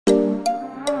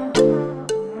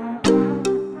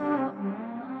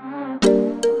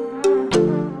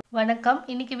வணக்கம்.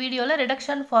 இன்னைக்கு வீடியோல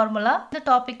ரிடக்ஷன் ஃபார்முலா இந்த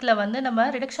டாபிக்ல வந்து நம்ம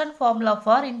reduction formula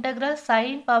for integral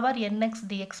sin power nx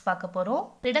dx பார்க்க போறோம்.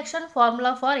 Reduction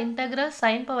formula for integral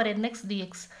sin power nx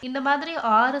dx. இந்த மாதிரி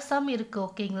 6 சம் இருக்கு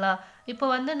ஓகேங்களா? இப்போ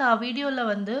வந்து நான் வீடியோல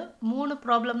வந்து 3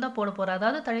 ப்ராப்ளம் தான் போட போறேன்.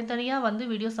 அதாவது தனித்தனியா வந்து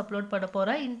வீடியோஸ் அப்லோட் பண்ண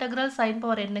போறேன். Integral sin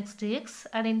power nx dx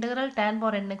and integral tan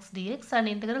power nx dx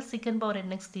and integral secant power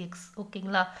nx dx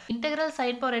ஓகேங்களா? Integral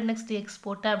sin power nx dx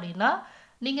போட்டேன் அப்படின்னா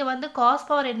நீங்க வந்து cos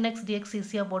power nx dx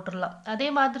ஈஸியா போட்டுறலாம். அதே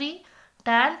மாதிரி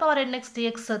tan power nx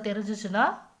dx தெரிஞ்சிச்சுனா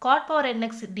cot power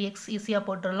nx dx ஈஸியா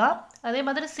போட்டுறலாம். அதே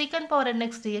மாதிரி secant power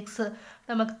nx dx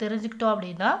நமக்கு தெரிஞ்சுக்கிட்டோம்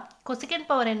அப்படின்னா cosecant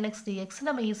power nx dx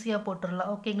நம்ம ஈஸியா போட்டுறலாம்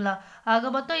ஓகேங்களா?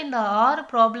 ஆக மொத்தம் இந்த 6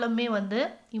 ப்ராப்ளமே வந்து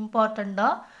இம்பார்ட்டண்டா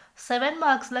 7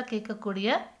 மார்க்ஸ்ல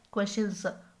கேட்கக்கூடிய क्वेश्चंस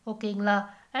ஓகேங்களா?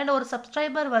 and ஒரு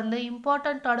சப்ஸ்கிரைபர் வந்து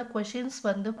இம்பார்ட்டன்ட்டான क्वेश्चंस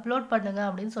வந்து அப்லோட் பண்ணுங்க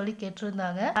அப்படினு சொல்லி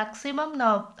கேட்டிருந்தாங்க. மேக்ஸिमम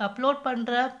நான் அப்லோட்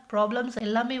பண்ற ப்ராப்ளம்ஸ்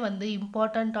எல்லாமே வந்து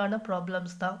இம்பார்ட்டன்ட்டான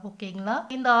ப்ராப்ளம்ஸ் தான் ஓகேங்களா?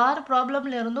 இந்த 6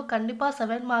 ப்ராப்ளம்ல இருந்தும் கண்டிப்பா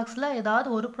 7 மார்க்ஸ்ல ஏதாவது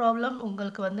ஒரு ப்ராப்ளம்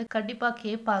உங்களுக்கு வந்து கண்டிப்பா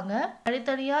கேட்பாங்க.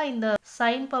 தனித்தனியா இந்த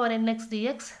sin power nx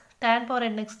dx tan power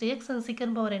nx dx and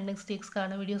secant power nx dx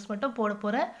கான வீடியோஸ் மட்டும் போட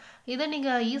போறேன். இத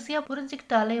நீங்க ஈஸியா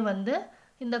புரிஞ்சிக்கிட்டாலே வந்து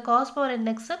இந்த cos power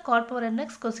nx, cot power nx,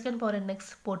 cosecant power nx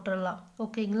போட்டுறலாம்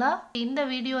ஓகேங்களா? இந்த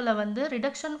வீடியோல வந்து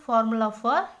reduction formula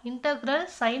for integral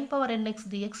sin power nx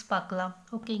dx பார்க்கலாம்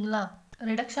ஓகேங்களா?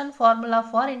 Reduction formula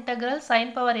for integral sin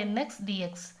power nx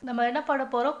dx. நம்ம என்ன பண்ண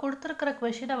போறோம்? கொடுத்திருக்கிற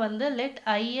क्वेश्चனை வந்து let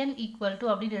in equal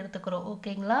to அப்படி எடுத்துக்கிறோம்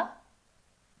ஓகேங்களா?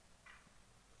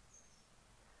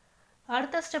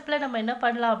 அடுத்த ஸ்டெப்ல நம்ம என்ன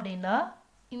பண்ணலாம் அப்படின்னா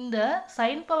இந்த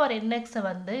sin power nx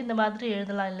வந்து இந்த மாதிரி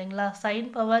எழுதலாம் இல்லைங்களா? sin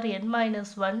power n minus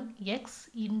 1 x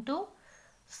into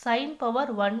sin power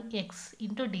 1 x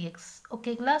into dx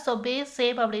ஓகேங்களா? ஸோ பேஸ்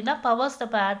சேம் அப்படின்னா பவர்ஸ்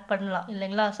நம்ம ஆட் பண்ணலாம்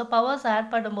இல்லைங்களா? ஸோ பவர்ஸ்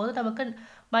ஆட் பண்ணும்போது நமக்கு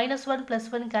 -1 +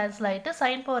 1 கேன்சல் ஆகிட்டு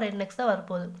sin power nx தான்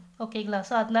வரப்போகுது ஓகேங்களா?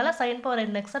 ஸோ அதனால sin power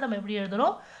nx நம்ம எப்படி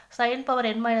எழுதுறோம்? sin power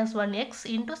n minus 1x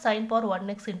into sin power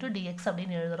 1x into dx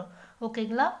அப்படின்னு எழுதுறோம்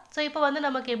ஓகேங்களா? ஸோ இப்போ வந்து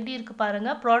நமக்கு எப்படி இருக்கு பாருங்க,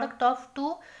 ப்ராடக்ட் ஆஃப் 2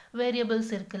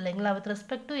 வேரியபிள்ஸ் இருக்கு இல்லைங்களா? வித்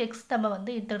ரெஸ்பெக்ட் டு x நம்ம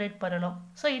வந்து இன்டகிரேட் பண்ணணும்.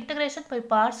 So integration by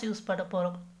parts use பண்ண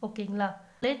போறோம் ஓகேங்களா?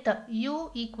 let u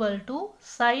equal to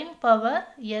sin power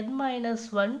n minus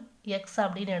 1 x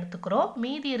அப்படின்னு எடுத்துக்கிறோம்.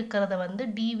 மீதி இருக்கிறத வந்து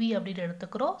dv அப்படின்னு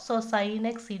எடுத்துக்கிறோம். So sin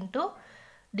x into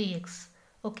dx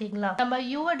ஓகேங்களா? நம்ம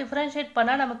u டிஃபரன்ஷியேட்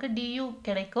பண்ணா நமக்கு du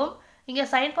கிடைக்கும். இங்க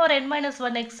sin power n minus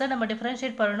 1 x நம்ம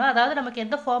டிஃபரன்ஷியேட் பண்ணணும். அதாவது நமக்கு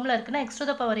எந்த ஃபார்முலா இருக்குன்னா x to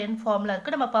the power n formula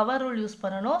இருக்கு. நம்ம பவர் ரூல் யூஸ்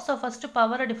பண்ணணும். ஸோ ஃபர்ஸ்ட்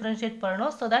பவரை டிஃபரன்ஷியேட்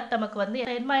பண்ணணும். ஸோ தட் நமக்கு வந்து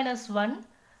n minus 1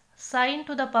 sin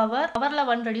to the power பவர்ல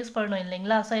 1 reduce பண்ணணும்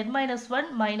இல்லைங்களா? So n minus 1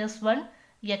 minus 1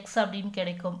 x அப்படின்னு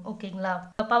கிடைக்கும் ஓகேங்களா?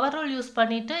 பவர் ரூல் யூஸ்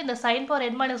பண்ணிட்டு இந்த sin power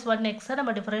n minus 1 x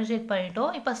நம்ம டிஃபரன்ஷியேட்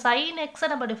பண்ணிட்டோம். இப்போ sin x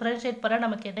நம்ம டிஃபரன்ஷியேட் பண்ணா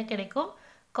நமக்கு என்ன கிடைக்கும்?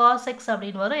 cos x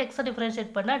அப்படின்னு வரும். x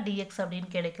டிஃபரன்ஷியேட் பண்ணா dx அப்படின்னு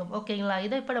கிடைக்கும் ஓகேங்களா?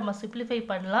 இதை இப்போ நம்ம சிம்பிளிஃபை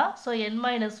பண்ணலாம். So n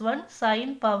minus 1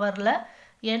 sin பவர்ல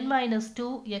n minus 2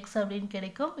 x அப்படின்னு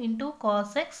கிடைக்கும் into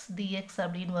cos x dx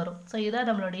அப்படின்னு வரும். ஸோ இதான்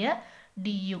நம்மளுடைய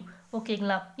du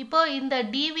ஓகேங்களா? இப்போ இந்த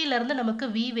dvல இருந்து நமக்கு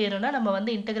v வேணும்னா நம்ம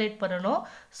வந்து இன்டகிரேட் பண்ணணும்.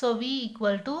 So v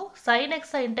equal to sin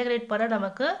x integrate பண்ண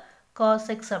நமக்கு cos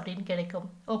x அப்படின்னு கிடைக்கும்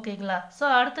ஓகேங்களா? ஸோ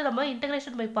அடுத்து நம்ம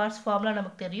இன்டகிரேஷன் பை பார்ட்ஸ் ஃபார்முலா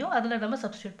நமக்கு தெரியும். அதில் நம்ம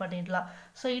சப்ஸ்டியூட் பண்ணிடலாம்.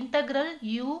 So integral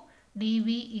u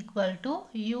dv equal to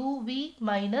uv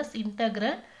minus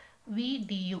integral v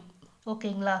du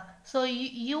ஓகேங்களா? ஸோ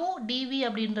u dv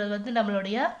அப்படின்றது வந்து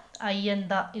நம்மளுடைய in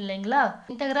தான் இல்லைங்களா?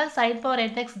 Integral sin power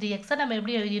nx dx நம்ம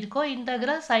எப்படி எழுதியிருக்கோம்?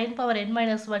 Integral sin power n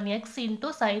minus 1x into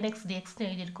sin x dx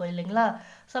எழுதியிருக்கோம் இல்லைங்களா?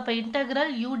 ஸோ அப்போ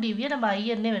இன்டகிரல் u dv நம்ம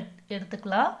in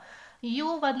எடுத்துக்கலாம். u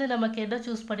வந்து நமக்கு என்ன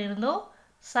சூஸ் பண்ணியிருந்தோம்?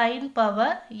 sin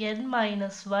power n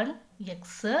minus 1x.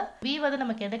 v வந்து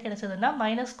நமக்கு என்ன கிடைச்சதுன்னா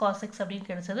minus cos x அப்படின்னு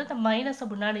கிடைச்சது. இந்த மைனஸை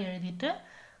முன்னாடி எழுதிட்டு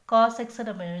cos x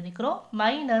நம்ம எழுதிக்கிறோம்.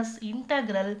 மைனஸ்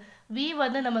இன்டகிரல் v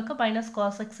வந்து நமக்கு minus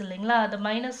cos x இல்லைங்களா? அந்த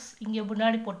மைனஸ் இங்கே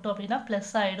முன்னாடி போட்டோம் அப்படின்னா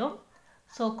ப்ளஸ் ஆகிடும்.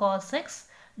 ஸோ cos x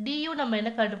du நம்ம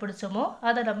என்ன கண்டுபிடிச்சோமோ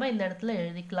அதை நம்ம இந்த இடத்துல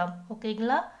எழுதிக்கலாம்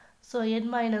ஓகேங்களா? So n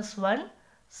minus 1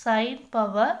 sin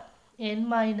power n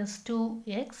minus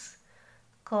 2x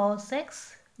cos x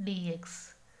dx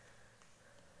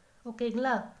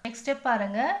ஓகேங்களா? நெக்ஸ்ட் ஸ்டெப்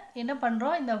பாருங்க, என்ன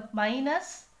பண்றோம்? இந்த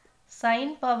minus sin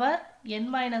power n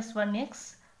minus 1x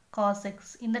cos x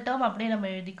இந்த டேர்ம் அப்படியே நம்ம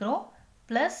எழுதிக்கிறோம்.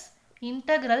 பிளஸ்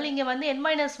இன்டகிரல் இங்க வந்து n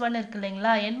minus 1 இருக்கு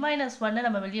இல்லைங்களா? n minus 1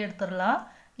 நம்ம வெளியே எடுத்துடலாம்.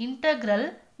 இன்டகிரல்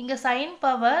இங்க sin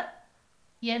power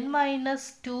n minus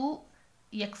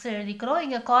 2x எழுதிக்கிறோம்.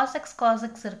 இங்க cos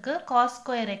x இருக்கு. cos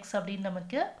square x அப்படின்னு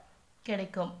நமக்கு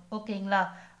கிடைக்கும் ஓகேங்களா?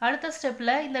 அடுத்த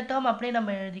ஸ்டெப்ல இந்த டேர்ம் அப்படியே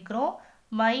நம்ம எழுதிக்கிறோம்.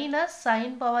 Minus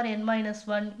sin power n minus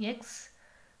 1x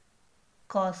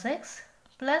cos x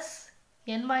plus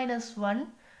n minus 1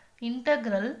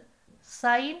 integral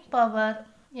sin power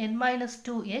n minus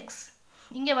 2x.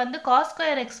 இங்கே வந்து cos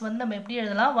square x வந்து நம்ம எப்படி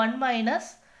எழுதலாம் 1 minus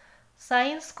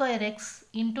sin square x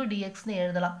into dx னு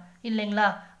எழுதலாம் இல்லைங்களா.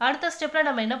 அடுத்த ஸ்டெப்ல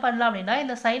நம்ம என்ன பண்ணலாம் அப்படின்னா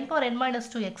இந்த sin power n minus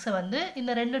 2x வந்து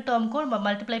இந்த ரெண்டு டேர்முக்கும் நம்ம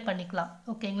மல்டிப்ளை பண்ணிக்கலாம்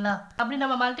ஓகேங்களா. அப்படி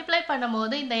நம்ம மல்டிப்ளை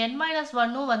பண்ணும்போது இந்த n minus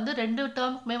 1 வந்து ரெண்டு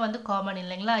டேர்முக்குமே வந்து காமன்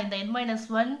இல்லைங்களா. இந்த n minus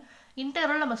 1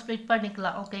 இன்டெக்ரல் நம்ம ஸ்ப்ளிட்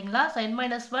பண்ணிக்கலாம் ஓகேங்களா. ஸோ n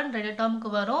minus 1 ரெண்டு டேர்முக்கு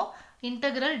வரும்,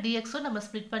 இன்டெக்ரல் dxும் நம்ம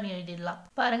ஸ்ப்ளிட் பண்ணி எழுதிடலாம்.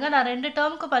 பாருங்க நான் ரெண்டு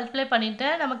டேர்முக்கு மல்டிப்ளை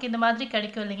பண்ணிட்டேன், நமக்கு இந்த மாதிரி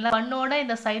கிடைக்கும் இல்லைங்களா. 1ஓட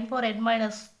இந்த sin power n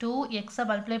minus 2x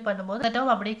multiply பண்ணும்போது இந்த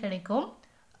டேர்ம் அப்படியே கிடைக்கும்.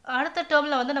 அடுத்த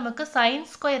டேர்மில் வந்து நமக்கு sin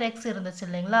square x இருந்துச்சு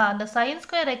இல்லைங்களா. அந்த sin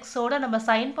square xோட நம்ம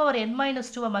sin power n minus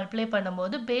 2 multiply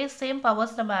பண்ணும்போது பேஸ் சேம்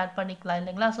பவர்ஸ் நம்ம ஆட் பண்ணிக்கலாம்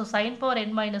இல்லைங்களா. So sin power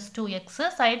n minus 2x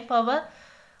sin power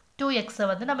 2x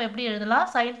வந்து நம்ம எப்படி எழுதலாம்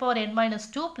sin power n minus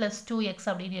 2 plus 2x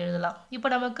அப்படின்னு எழுதலாம். இப்போ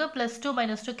நமக்கு plus 2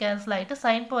 minus 2 கேன்சல் ஆகிட்டு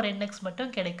sin power nx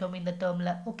மட்டும் கிடைக்கும் இந்த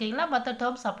டேர்மில் ஓகேங்களா. மற்ற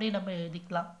டேர்ம்ஸ் அப்படியே நம்ம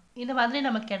எழுதிக்கலாம். இந்த மாதிரி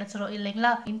நமக்கு கிடைச்சிரும்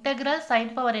இல்லைங்களா. Integral sin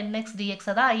power nx dx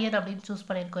தான் in அப்படின்னு சூஸ்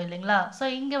பண்ணியிருக்கோம் இல்லைங்களா. ஸோ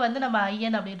இங்கே வந்து நம்ம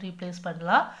in அப்படின்னு ரீப்ளேஸ்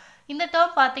பண்ணலாம். இந்த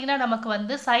டேர்ம் பார்த்தீங்கன்னா நமக்கு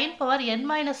வந்து sin power n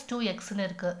minus 2xன்னு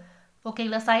இருக்குது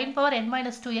ஓகேங்களா. sin power n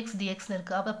minus 2x dxன்னு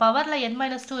இருக்குது. அப்போ பவரில் n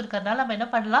minus 2 இருக்கிறதுனால நம்ம என்ன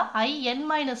பண்ணலாம் in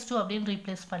minus 2 அப்படின்னு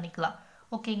ரீப்ளேஸ் பண்ணிக்கலாம்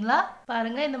ஓகேங்களா.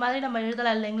 பாருங்கள் இந்த மாதிரி நம்ம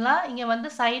எழுதலாம் இல்லைங்களா. இங்கே வந்து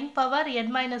sin power n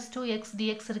minus 2x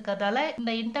dx இருக்கிறதால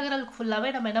இந்த இன்டெக்ரலுக்கு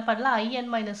ஃபுல்லாகவே நம்ம என்ன பண்ணலாம் in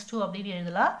minus 2 அப்படின்னு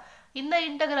எழுதலாம். இந்த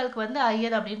இன்டெக்ரலுக்கு வந்து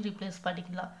in அப்படின்னு ரீப்ளேஸ்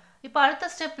பண்ணிக்கலாம். இப்போ அடுத்த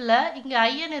ஸ்டெப்பில் இங்கே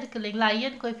in இருக்கு இல்லைங்களா,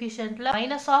 in கோஎஃபிஷியன்ட்டில்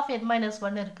minus of n minus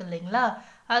 1 இருக்கு இல்லைங்களா,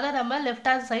 அதை நம்ம லெஃப்ட்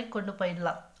ஹேண்ட் சைட் கொண்டு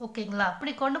போயிடலாம் ஓகேங்களா.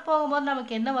 அப்படி கொண்டு போகும்போது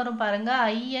நமக்கு என்ன வரும் பாருங்க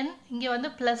in இங்கே வந்து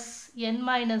plus n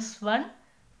minus 1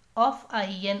 of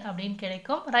in அப்படின்னு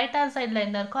கிடைக்கும். ரைட் ஹேண்ட் சைடில்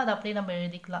என்ன இருக்கோ அதை அப்படியே நம்ம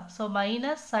எழுதிக்கலாம். So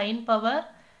minus sin power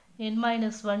n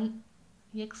minus 1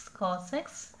 x cos x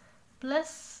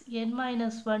plus n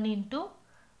minus 1 into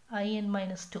in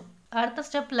minus 2. அடுத்த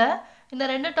ஸ்டெப்பில் இந்த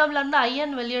ரெண்டு டேர்மில் இருந்து in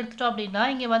வெளியே எடுத்துட்டோம் அப்படின்னா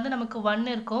இங்கே வந்து நமக்கு 1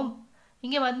 இருக்கும்,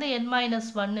 இங்கே வந்து n minus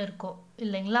 1 இருக்கும்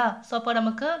இல்லைங்களா. ஸோ அப்போ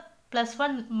நமக்கு ப்ளஸ்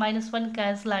 1 மைனஸ் 1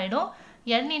 கேன்சல் ஆகிடும்,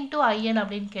 n into in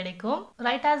அப்படின்னு கிடைக்கும்.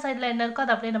 ரைட் ஹேண்ட் சைடில் என்ன இருக்கோ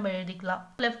அதை அப்படியே நம்ம எழுதிக்கலாம்.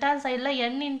 லெஃப்ட் ஹேண்ட் சைடில்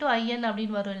n into in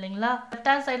அப்படின்னு வரும் இல்லைங்களா. லெஃப்ட்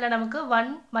ஹேண்ட் சைடில் நமக்கு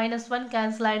 1 மைனஸ் 1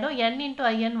 கேன்சல் ஆகிடும், n into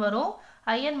in வரும்.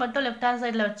 in மட்டும் லெஃப்ட் ஹேண்ட்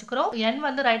சைடில் வச்சுக்கிறோம், n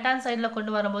வந்து ரைட் ஹேண்ட் சைடில்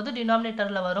கொண்டு வரும்போது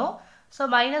டினாமினேட்டரில் வரும். So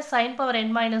minus sin power n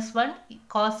minus 1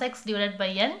 cos x divided by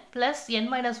n plus n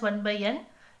minus 1 by n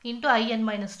into in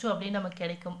minus 2 அப்படின்னு நமக்கு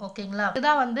கிடைக்கும் ஓகேங்களா.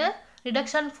 இதுதான் வந்து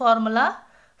reduction formula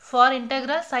for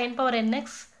integral sin power nx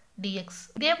dx.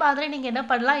 இதே மாதிரி நீங்கள் என்ன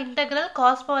பண்ணலாம் integral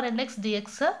cos power nx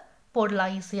dx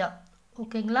போடலாம் ஈஸியாக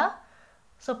ஓகேங்களா.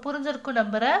 ஸோ புரிஞ்சிருக்கும்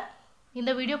நம்புகிறேன்.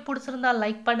 இந்த வீடியோ பிடிச்சிருந்தா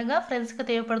லைக் பண்ணுங்கள், ஃப்ரெண்ட்ஸுக்கு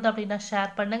தேவைப்படுது அப்படின்னா ஷேர்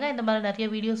பண்ணுங்கள். இந்த மாதிரி நிறைய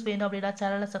வீடியோஸ் வேணும் அப்படின்னா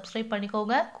சேனலை சப்ஸ்கிரைப்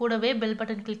பண்ணிக்கோங்க. கூடவே பெல்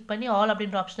பட்டன் கிளிக் பண்ணி ஆல்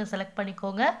அப்படின்ற ஆப்ஷனை செலக்ட்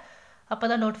பண்ணிக்கோங்க. அப்போ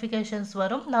தான் நோட்டிஃபிகேஷன்ஸ்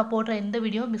வரும், நான் போடுற எந்த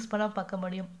வீடியோ மிஸ் பண்ணால் பார்க்க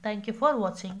முடியும். தேங்க்யூ ஃபார்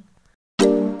வாட்சிங்.